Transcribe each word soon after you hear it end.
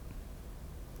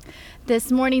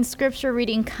This morning's scripture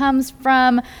reading comes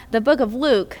from the book of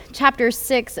Luke, chapter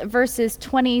 6, verses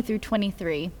 20 through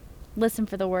 23. Listen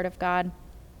for the word of God.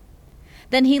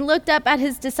 Then he looked up at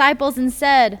his disciples and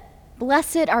said,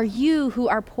 "Blessed are you who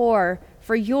are poor,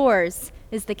 for yours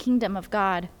is the kingdom of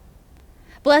God.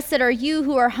 Blessed are you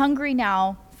who are hungry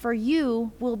now, for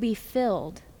you will be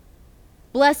filled.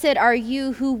 Blessed are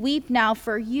you who weep now,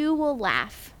 for you will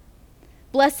laugh.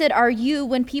 Blessed are you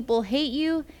when people hate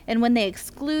you and when they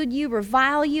exclude you,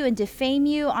 revile you, and defame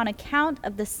you on account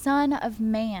of the Son of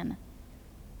Man.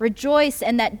 Rejoice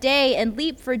in that day and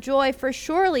leap for joy, for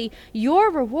surely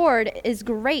your reward is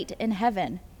great in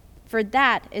heaven, for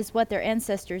that is what their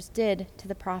ancestors did to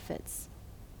the prophets."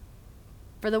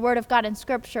 For the word of God in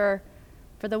Scripture,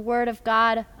 for the word of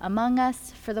God among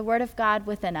us, for the word of God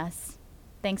within us.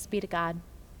 Thanks be to God.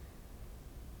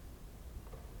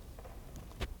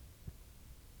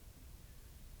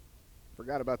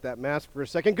 Forgot about that mask for a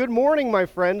second. Good morning, my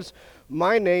friends.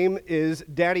 My name is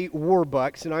Daddy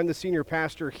Warbucks, and I'm the senior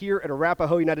pastor here at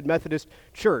Arapahoe United Methodist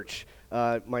Church.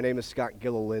 My name is Scott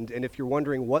Gilliland, and if you're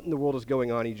wondering what in the world is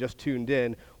going on, you just tuned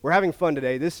in. We're having fun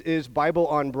today. This is Bible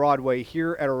on Broadway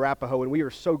here at Arapahoe, and we are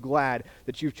so glad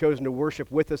that you've chosen to worship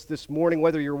with us this morning,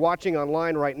 whether you're watching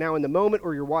online right now in the moment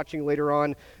or you're watching later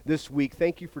on this week.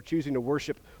 Thank you for choosing to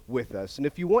worship with us. And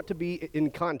if you want to be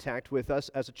in contact with us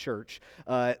as a church,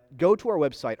 go to our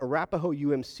website,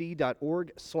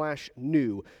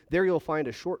 arapahoeumc.org/new. There you'll find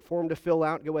a short form to fill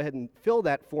out. Go ahead and fill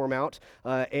that form out,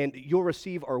 and you'll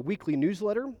receive our weekly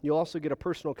newsletter. You'll also get a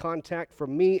personal contact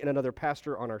from me and another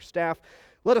pastor on our staff.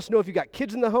 Let us know if you've got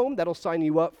kids in the home. That'll sign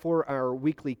you up for our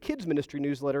weekly kids ministry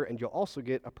newsletter, and you'll also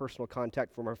get a personal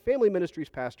contact from our family ministries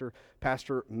pastor,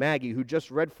 Pastor Maggie, who just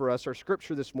read for us our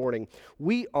scripture this morning.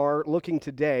 We are looking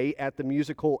today at the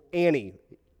musical Annie,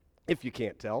 if you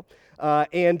can't tell.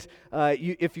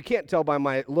 If you can't tell by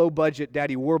my low-budget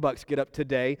Daddy Warbucks get-up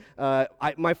today,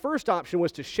 my first option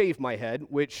was to shave my head,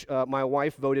 which my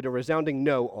wife voted a resounding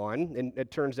no on, and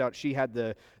it turns out she had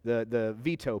the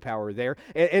veto power there.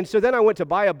 And so then I went to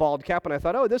buy a bald cap, and I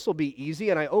thought, oh, this will be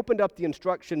easy, and I opened up the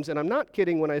instructions, and I'm not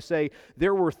kidding when I say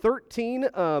there were 13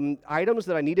 items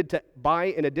that I needed to buy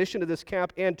in addition to this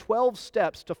cap, and 12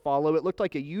 steps to follow. It looked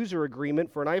like a user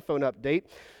agreement for an iPhone update.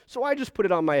 So I just put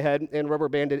it on my head and rubber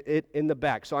banded it in the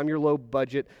back. So I'm your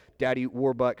low-budget Daddy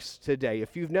Warbucks today.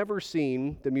 If you've never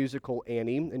seen the musical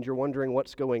Annie and you're wondering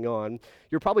what's going on,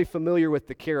 you're probably familiar with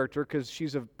the character because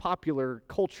she's a popular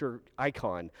culture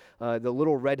icon, the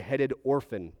little red-headed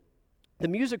orphan. The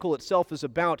musical itself is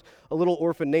about a little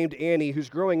orphan named Annie who's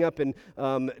growing up in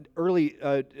early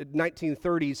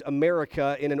 1930s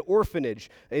America in an orphanage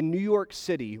in New York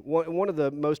City, one of the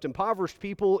most impoverished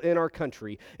people in our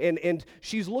country. And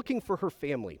she's looking for her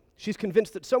family. She's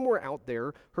convinced that somewhere out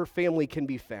there her family can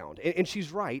be found. And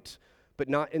she's right, but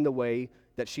not in the way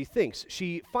that she thinks.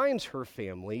 She finds her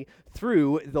family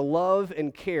through the love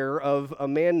and care of a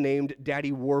man named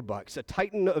Daddy Warbucks, a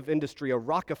titan of industry, a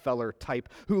Rockefeller type,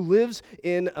 who lives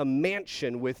in a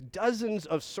mansion with dozens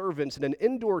of servants and an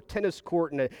indoor tennis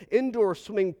court and an indoor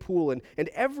swimming pool and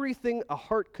everything a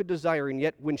heart could desire. And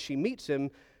yet when she meets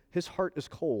him, his heart is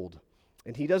cold.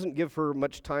 And he doesn't give her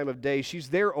much time of day. She's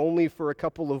there only for a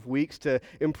couple of weeks to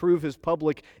improve his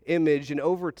public image. And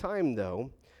over time,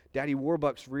 though, Daddy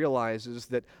Warbucks realizes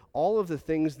that all of the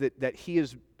things that he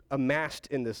has amassed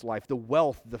in this life, the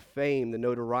wealth, the fame, the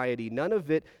notoriety, none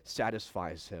of it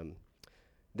satisfies him.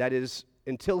 That is,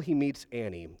 until he meets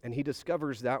Annie, and he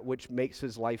discovers that which makes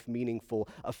his life meaningful,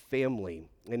 a family.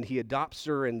 And he adopts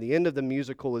her, and the end of the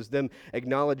musical is them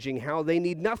acknowledging how they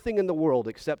need nothing in the world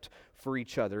except for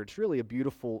each other. It's really a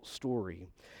beautiful story.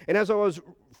 And as I was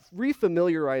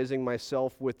refamiliarizing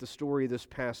myself with the story this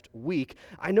past week,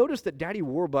 I noticed that Daddy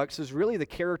Warbucks is really the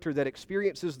character that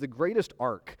experiences the greatest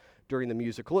arc during the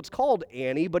musical. It's called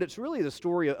Annie, but it's really the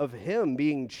story of him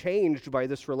being changed by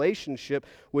this relationship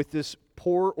with this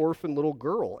poor orphan little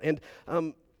girl. And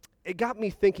it got me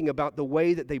thinking about the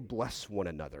way that they bless one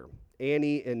another,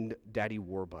 Annie and Daddy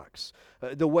Warbucks,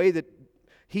 the way that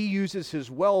he uses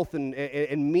his wealth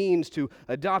and means to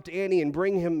adopt Annie and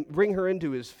bring her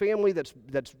into his family that's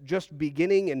just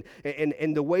beginning,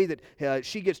 and the way that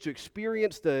she gets to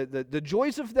experience the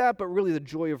joys of that, but really the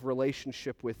joy of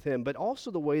relationship with him, but also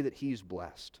the way that he's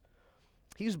blessed.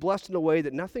 He's blessed in a way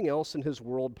that nothing else in his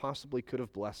world possibly could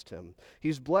have blessed him.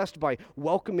 He's blessed by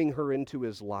welcoming her into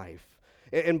his life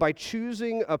and by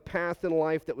choosing a path in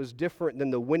life that was different than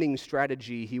the winning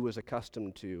strategy he was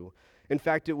accustomed to. In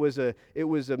fact, it was a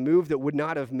move that would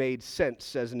not have made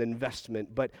sense as an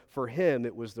investment, but for him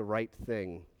it was the right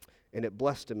thing, and it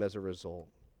blessed him as a result.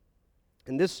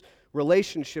 And this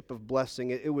relationship of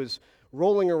blessing, it was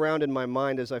rolling around in my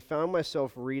mind as I found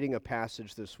myself reading a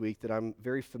passage this week that I'm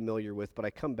very familiar with, but I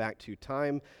come back to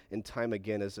time and time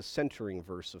again as a centering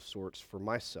verse of sorts for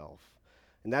myself.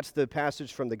 And that's the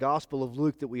passage from the Gospel of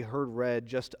Luke that we heard read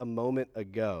just a moment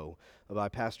ago by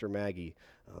Pastor Maggie.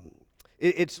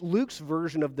 It's Luke's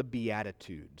version of the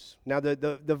Beatitudes. Now,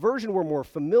 the version we're more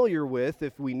familiar with,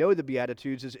 if we know the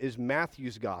Beatitudes, is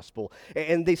Matthew's Gospel.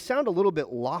 And they sound a little bit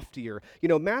loftier. You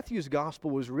know, Matthew's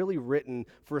Gospel was really written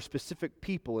for a specific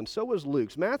people, and so was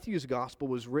Luke's. Matthew's Gospel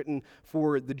was written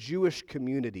for the Jewish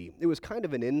community. It was kind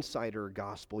of an insider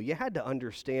gospel. You had to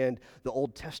understand the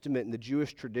Old Testament and the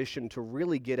Jewish tradition to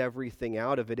really get everything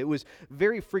out of it. It was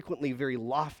very frequently very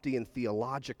lofty and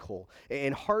theological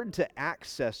and hard to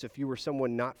access if you were someone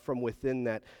not from within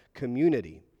that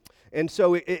community. And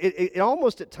so it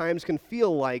almost at times can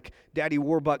feel like Daddy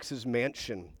Warbucks'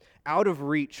 mansion, out of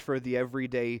reach for the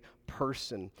everyday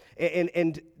person.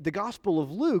 And the Gospel of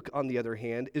Luke, on the other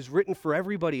hand, is written for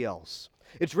everybody else.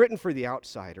 It's written for the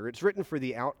outsider. It's written for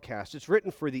the outcast. It's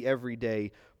written for the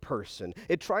everyday person.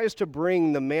 It tries to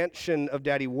bring the mansion of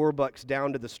Daddy Warbucks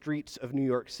down to the streets of New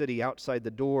York City outside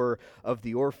the door of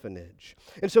the orphanage.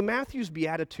 And so Matthew's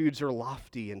Beatitudes are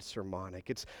lofty and sermonic.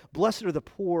 It's blessed are the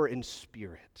poor in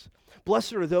spirit.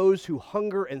 Blessed are those who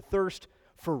hunger and thirst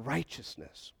for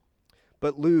righteousness.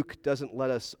 But Luke doesn't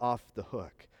let us off the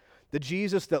hook. The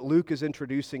Jesus that Luke is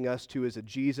introducing us to is a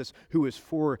Jesus who is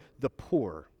for the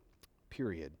poor.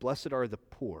 Period. Blessed are the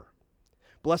poor.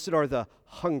 Blessed are the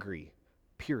hungry.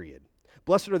 Period.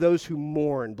 Blessed are those who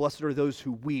mourn. Blessed are those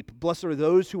who weep. Blessed are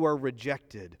those who are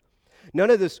rejected. None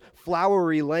of this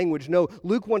flowery language. No,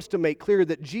 Luke wants to make clear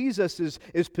that Jesus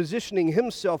is positioning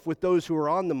himself with those who are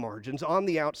on the margins, on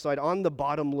the outside, on the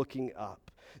bottom looking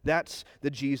up. That's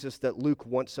the Jesus that Luke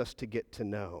wants us to get to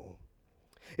know.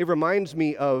 It reminds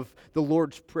me of the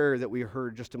Lord's Prayer that we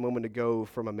heard just a moment ago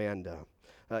from Amanda.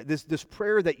 This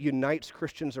prayer that unites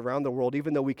Christians around the world,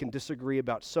 even though we can disagree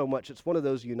about so much, it's one of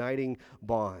those uniting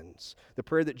bonds. The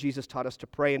prayer that Jesus taught us to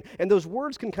pray. And those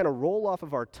words can kind of roll off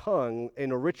of our tongue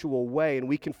in a ritual way, and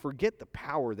we can forget the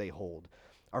power they hold.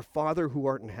 Our Father who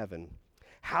art in heaven,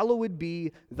 hallowed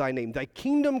be thy name. Thy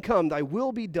kingdom come, thy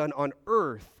will be done on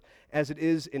earth as it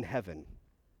is in heaven.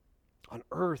 On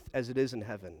earth as it is in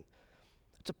heaven.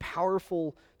 It's a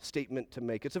powerful statement to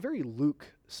make. It's a very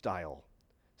Luke-style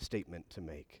statement to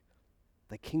make.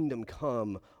 Thy kingdom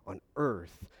come on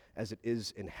earth as it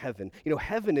is in heaven. You know,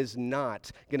 heaven is not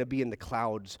going to be in the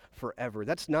clouds forever.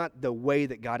 That's not the way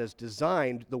that God has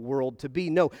designed the world to be.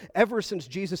 No, ever since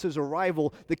Jesus'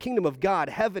 arrival, the kingdom of God,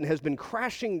 heaven, has been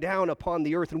crashing down upon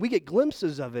the earth, and we get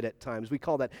glimpses of it at times. We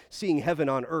call that seeing heaven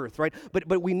on earth, right?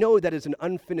 But we know that is an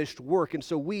unfinished work, and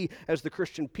so we, as the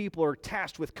Christian people, are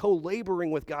tasked with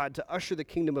co-laboring with God to usher the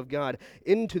kingdom of God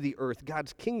into the earth.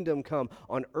 God's kingdom come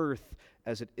on earth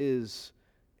as it is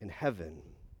in heaven.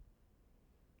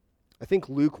 I think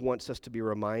Luke wants us to be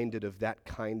reminded of that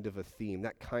kind of a theme,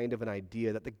 that kind of an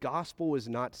idea, that the gospel is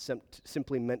not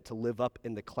simply meant to live up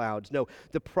in the clouds. No,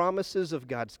 the promises of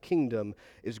God's kingdom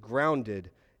is grounded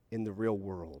in the real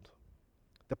world.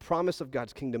 The promise of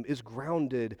God's kingdom is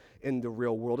grounded in the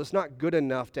real world. It's not good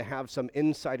enough to have some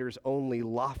insiders-only,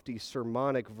 lofty,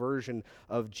 sermonic version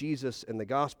of Jesus and the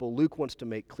gospel. Luke wants to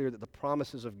make clear that the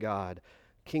promises of God's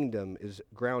kingdom is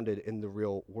grounded in the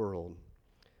real world.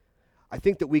 I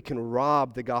think that we can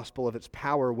rob the gospel of its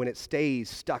power when it stays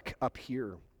stuck up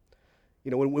here.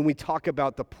 You know, when we talk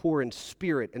about the poor in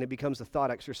spirit and it becomes a thought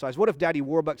exercise. What if Daddy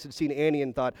Warbucks had seen Annie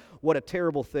and thought, what a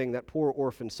terrible thing, that poor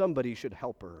orphan, somebody should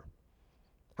help her?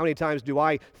 How many times do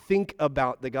I think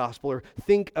about the gospel or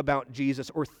think about Jesus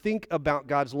or think about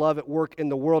God's love at work in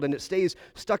the world, and it stays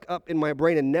stuck up in my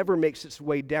brain and never makes its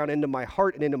way down into my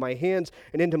heart and into my hands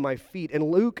and into my feet? And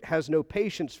Luke has no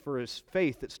patience for his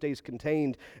faith that stays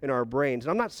contained in our brains.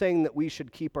 And I'm not saying that we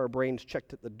should keep our brains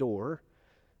checked at the door.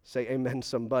 Say amen,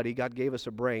 somebody. God gave us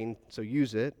a brain, so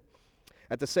use it.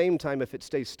 At the same time, if it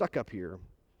stays stuck up here,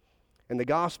 and the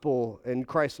gospel and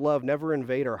Christ's love never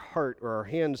invade our heart or our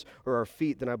hands or our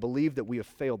feet, then I believe that we have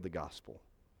failed the gospel.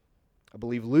 I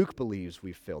believe Luke believes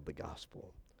we've failed the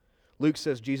gospel. Luke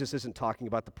says Jesus isn't talking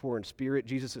about the poor in spirit.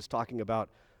 Jesus is talking about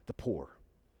the poor.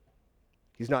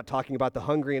 He's not talking about the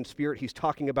hungry in spirit. He's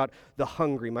talking about the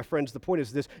hungry. My friends, the point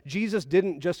is this. Jesus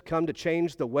didn't just come to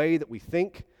change the way that we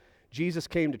think. Jesus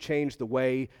came to change the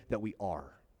way that we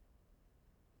are.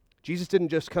 Jesus didn't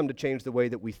just come to change the way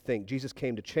that we think. Jesus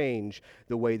came to change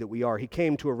the way that we are. He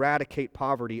came to eradicate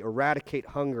poverty, eradicate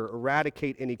hunger,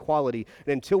 eradicate inequality.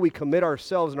 And until we commit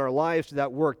ourselves and our lives to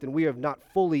that work, then we have not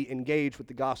fully engaged with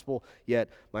the gospel yet,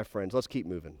 my friends. Let's keep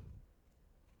moving.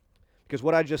 Because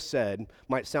what I just said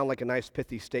might sound like a nice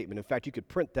pithy statement. In fact, you could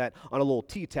print that on a little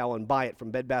tea towel and buy it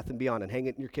from Bed Bath & Beyond and hang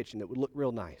it in your kitchen. It would look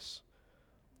real nice.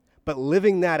 But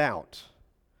living that out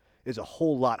is a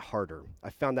whole lot harder. I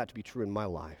found that to be true in my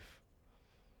life.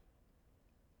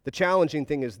 The challenging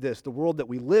thing is this: the world that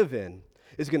we live in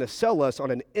is going to sell us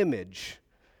on an image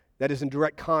that is in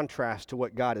direct contrast to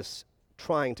what God is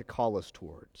trying to call us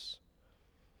towards.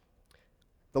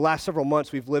 The last several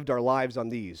months, we've lived our lives on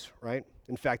these, right?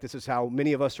 In fact, this is how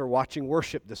many of us are watching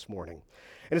worship this morning.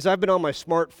 And as I've been on my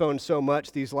smartphone so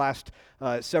much these last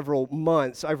several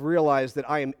months, I've realized that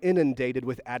I am inundated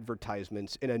with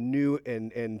advertisements in a new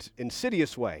and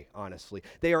insidious way, honestly.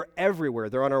 They are everywhere.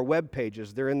 They're on our web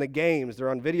pages. They're in the games. They're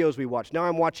on videos we watch. Now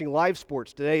I'm watching live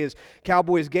sports. Today is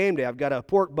Cowboys game day. I've got a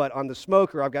pork butt on the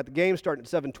smoker. I've got the game starting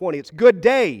at 7:20. It's a good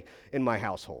day in my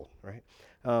household, right?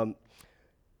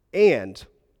 And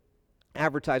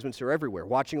advertisements are everywhere.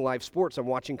 Watching live sports, I'm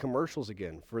watching commercials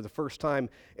again for the first time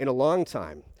in a long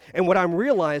time. And what I'm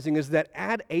realizing is that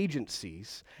ad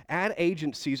agencies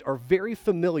are very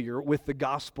familiar with the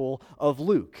Gospel of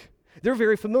Luke. They're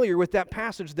very familiar with that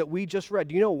passage that we just read.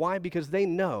 Do you know why? Because they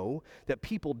know that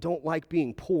people don't like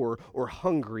being poor or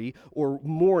hungry or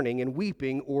mourning and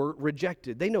weeping or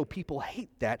rejected. They know people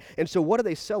hate that. And so what do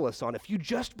they sell us on? If you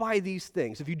just buy these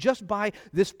things, if you just buy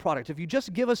this product, if you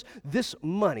just give us this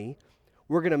money,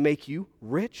 we're going to make you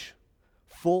rich,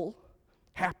 full,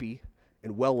 happy,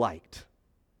 and well-liked.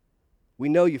 We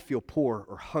know you feel poor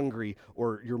or hungry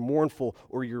or you're mournful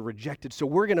or you're rejected, so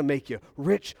we're going to make you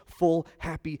rich, full,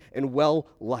 happy, and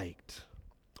well-liked.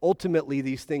 Ultimately,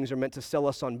 these things are meant to sell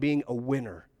us on being a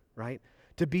winner, right?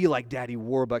 To be like Daddy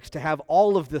Warbucks, to have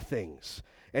all of the things,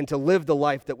 and to live the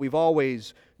life that we've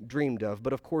always dreamed of.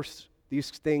 But of course, these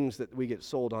things that we get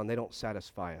sold on, they don't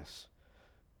satisfy us,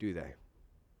 do they?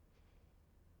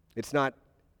 It's not,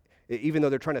 even though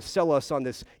they're trying to sell us on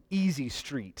this easy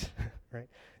street, right?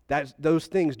 Those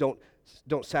things don't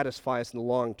satisfy us in the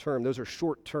long term. Those are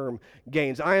short-term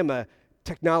gains. I am a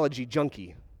technology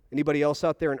junkie. Anybody else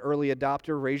out there an early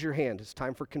adopter? Raise your hand. It's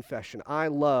time for confession. I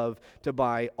love to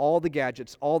buy all the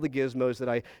gadgets, all the gizmos that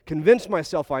I convince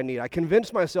myself I need. I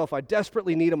convince myself I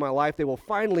desperately need in my life. They will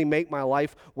finally make my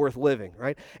life worth living,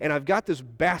 right? And I've got this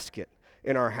basket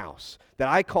in our house that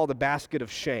I call the basket of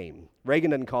shame.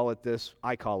 Reagan doesn't call it this,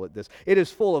 I call it this. It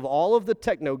is full of all of the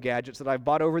techno gadgets that I've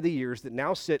bought over the years that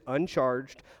now sit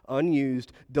uncharged,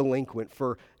 unused, delinquent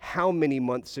for how many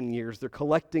months and years. They're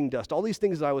collecting dust. All these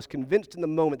things that I was convinced in the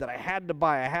moment that I had to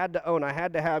buy, I had to own, I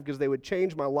had to have because they would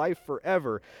change my life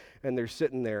forever. And they're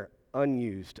sitting there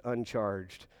unused,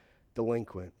 uncharged,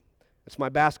 delinquent. It's my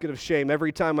basket of shame.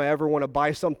 Every time I ever want to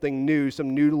buy something new,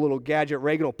 some new little gadget,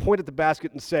 Reagan will point at the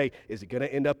basket and say, "Is it going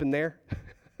to end up in there?"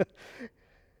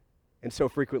 And so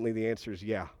frequently the answer is,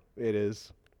 yeah, it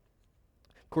is.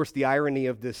 Of course, the irony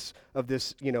of this,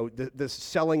 this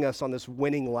selling us on this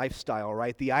winning lifestyle,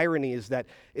 right? The irony is that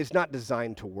it's not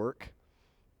designed to work.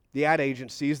 The ad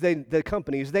agencies, the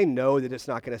companies, they know that it's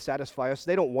not going to satisfy us.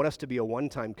 They don't want us to be a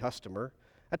one-time customer.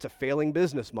 That's a failing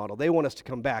business model. They want us to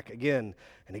come back again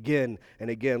and again and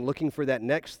again, looking for that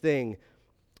next thing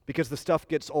because the stuff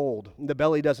gets old, and the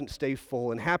belly doesn't stay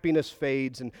full, and happiness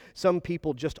fades, and some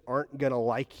people just aren't going to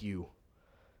like you.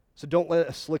 So don't let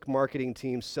a slick marketing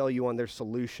team sell you on their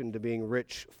solution to being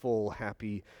rich, full,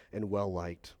 happy, and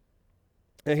well-liked.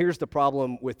 And here's the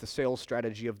problem with the sales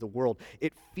strategy of the world.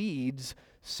 It feeds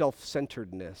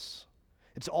self-centeredness.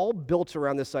 It's all built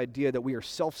around this idea that we are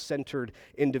self-centered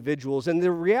individuals. And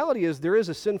the reality is there is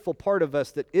a sinful part of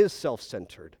us that is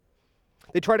self-centered.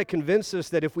 They try to convince us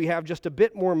that if we have just a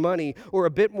bit more money or a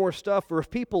bit more stuff, or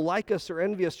if people like us or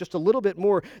envy us just a little bit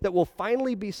more, that we'll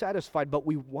finally be satisfied, but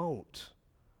we won't.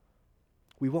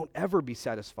 We won't ever be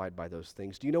satisfied by those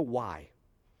things. Do you know why?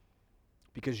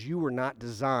 Because you were not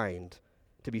designed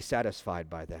to be satisfied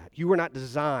by that. You were not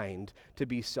designed to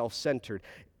be self-centered.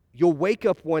 You'll wake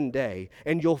up one day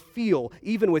and you'll feel,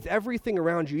 even with everything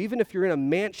around you, even if you're in a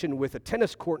mansion with a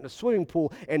tennis court and a swimming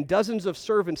pool and dozens of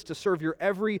servants to serve your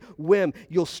every whim,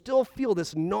 you'll still feel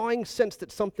this gnawing sense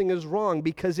that something is wrong,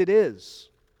 because it is.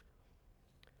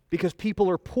 Because people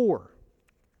are poor,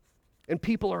 and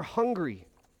people are hungry,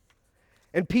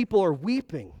 and people are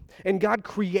weeping. And God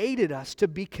created us to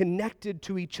be connected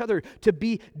to each other, to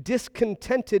be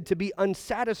discontented, to be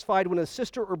unsatisfied when a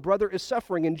sister or brother is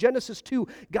suffering. In Genesis 2,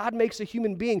 God makes a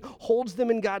human being, holds them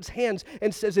in God's hands,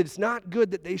 and says it's not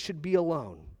good that they should be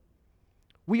alone.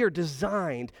 We are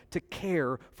designed to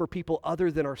care for people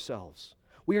other than ourselves.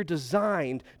 We are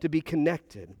designed to be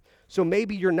connected. So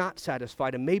maybe you're not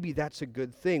satisfied, and maybe that's a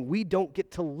good thing. We don't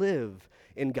get to live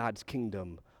in God's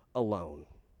kingdom alone.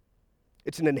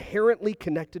 It's an inherently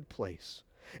connected place.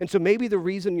 And so maybe the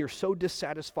reason you're so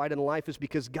dissatisfied in life is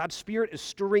because God's Spirit is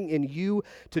stirring in you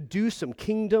to do some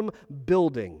kingdom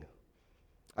building.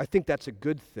 I think that's a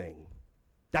good thing.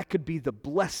 That could be the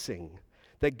blessing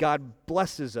that God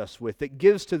blesses us with, that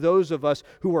gives to those of us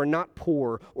who are not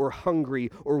poor or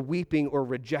hungry or weeping or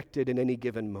rejected in any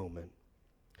given moment.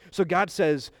 So God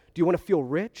says, do you want to feel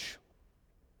rich?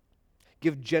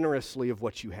 Give generously of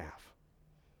what you have.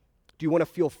 Do you want to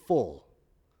feel full?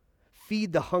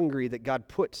 Feed the hungry that God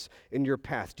puts in your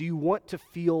path. Do you want to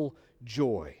feel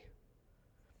joy?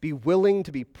 Be willing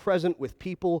to be present with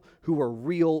people who are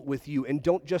real with you, and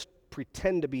don't just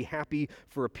pretend to be happy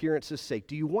for appearance's sake.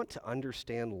 Do you want to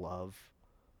understand love?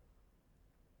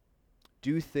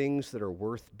 Do things that are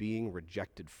worth being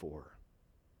rejected for.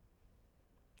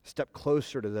 Step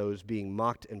closer to those being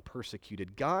mocked and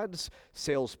persecuted. God's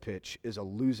sales pitch is a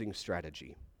losing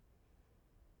strategy,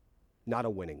 not a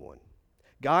winning one.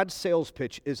 God's sales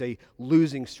pitch is a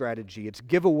losing strategy. It's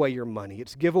give away your money.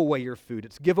 It's give away your food.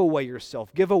 It's give away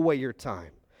yourself. Give away your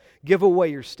time. Give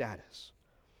away your status.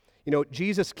 You know,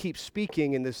 Jesus keeps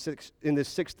speaking in this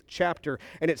sixth chapter,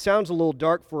 and it sounds a little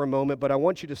dark for a moment, but I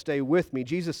want you to stay with me.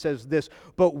 Jesus says this,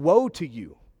 "But woe to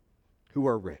you who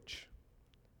are rich,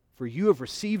 for you have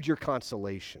received your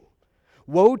consolation.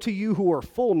 Woe to you who are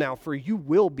full now, for you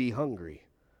will be hungry.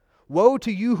 Woe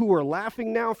to you who are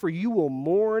laughing now, for you will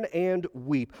mourn and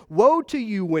weep. Woe to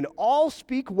you when all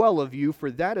speak well of you,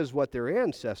 for that is what their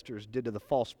ancestors did to the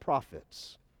false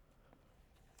prophets."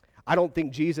 I don't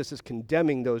think Jesus is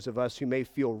condemning those of us who may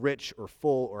feel rich or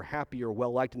full or happy or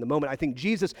well-liked in the moment. I think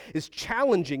Jesus is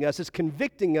challenging us, is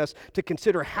convicting us to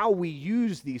consider how we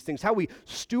use these things, how we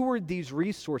steward these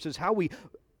resources, how we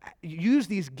use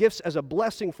these gifts as a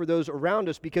blessing for those around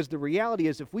us, because the reality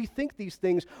is if we think these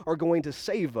things are going to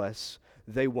save us,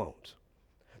 they won't.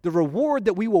 The reward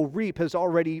that we will reap has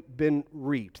already been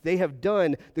reaped. They have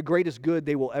done the greatest good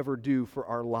they will ever do for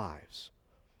our lives.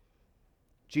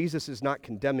 Jesus is not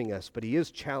condemning us, but he is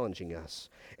challenging us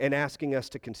and asking us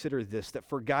to consider this, that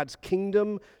for God's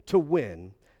kingdom to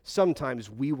win, sometimes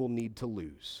we will need to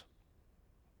lose.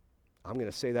 I'm going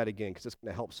to say that again because it's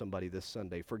going to help somebody this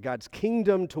Sunday. For God's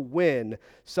kingdom to win,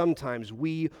 sometimes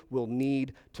we will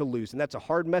need to lose. And that's a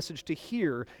hard message to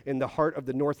hear in the heart of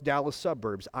the North Dallas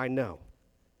suburbs, I know.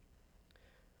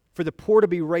 For the poor to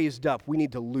be raised up, we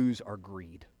need to lose our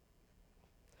greed.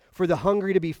 For the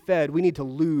hungry to be fed, we need to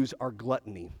lose our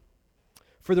gluttony.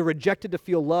 For the rejected to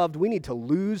feel loved, we need to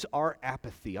lose our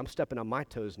apathy. I'm stepping on my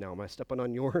toes now. Am I stepping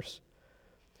on yours?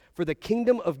 For the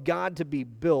kingdom of God to be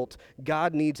built,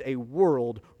 God needs a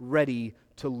world ready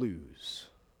to lose.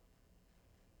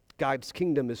 God's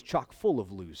kingdom is chock full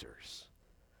of losers.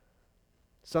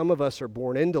 Some of us are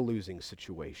born into losing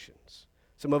situations.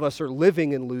 Some of us are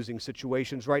living in losing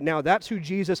situations right now. That's who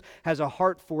Jesus has a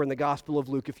heart for in the Gospel of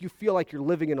Luke. If you feel like you're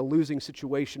living in a losing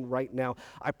situation right now,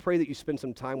 I pray that you spend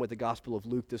some time with the Gospel of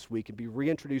Luke this week and be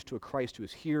reintroduced to a Christ who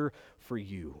is here for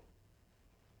you.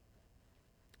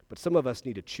 But some of us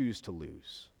need to choose to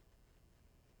lose.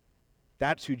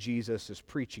 That's who Jesus is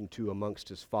preaching to amongst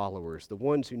his followers, the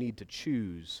ones who need to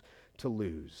choose to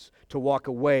lose, to walk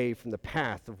away from the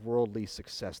path of worldly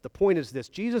success. The point is this: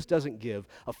 Jesus doesn't give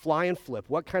a fly and flip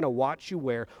what kind of watch you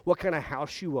wear, what kind of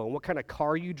house you own, what kind of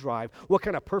car you drive, what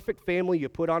kind of perfect family you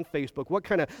put on Facebook, what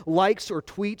kind of likes or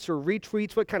tweets or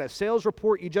retweets, what kind of sales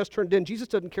report you just turned in. Jesus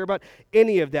doesn't care about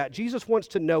any of that. Jesus wants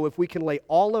to know if we can lay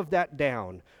all of that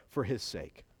down for his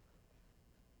sake.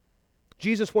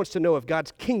 Jesus wants to know if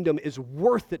God's kingdom is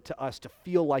worth it to us to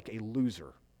feel like a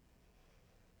loser.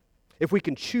 If we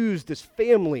can choose this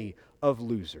family of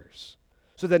losers,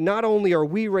 so that not only are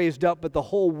we raised up, but the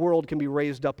whole world can be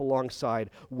raised up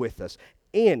alongside with us.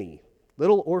 Annie,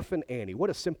 Little Orphan Annie, what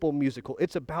a simple musical.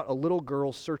 It's about a little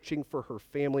girl searching for her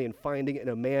family and finding it in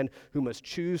a man who must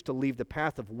choose to leave the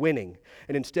path of winning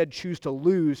and instead choose to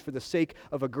lose for the sake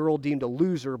of a girl deemed a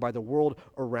loser by the world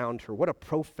around her. What a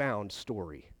profound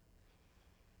story.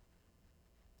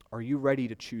 Are you ready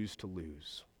to choose to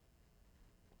lose?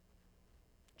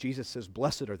 Jesus says,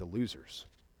 blessed are the losers.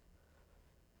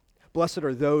 Blessed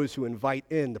are those who invite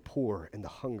in the poor and the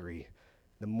hungry,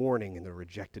 the mourning and the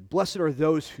rejected. Blessed are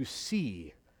those who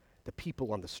see the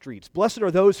people on the streets. Blessed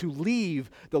are those who leave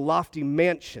the lofty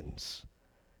mansions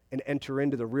and enter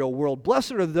into the real world.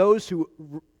 Blessed are those who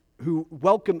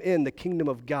welcome in the kingdom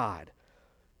of God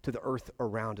to the earth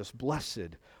around us.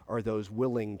 Blessed are those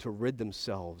willing to rid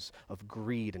themselves of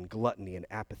greed and gluttony and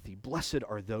apathy. Blessed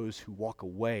are those who walk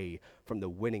away from the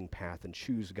winning path and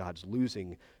choose God's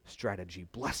losing strategy.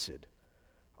 Blessed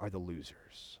are the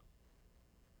losers.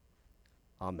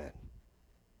 Amen.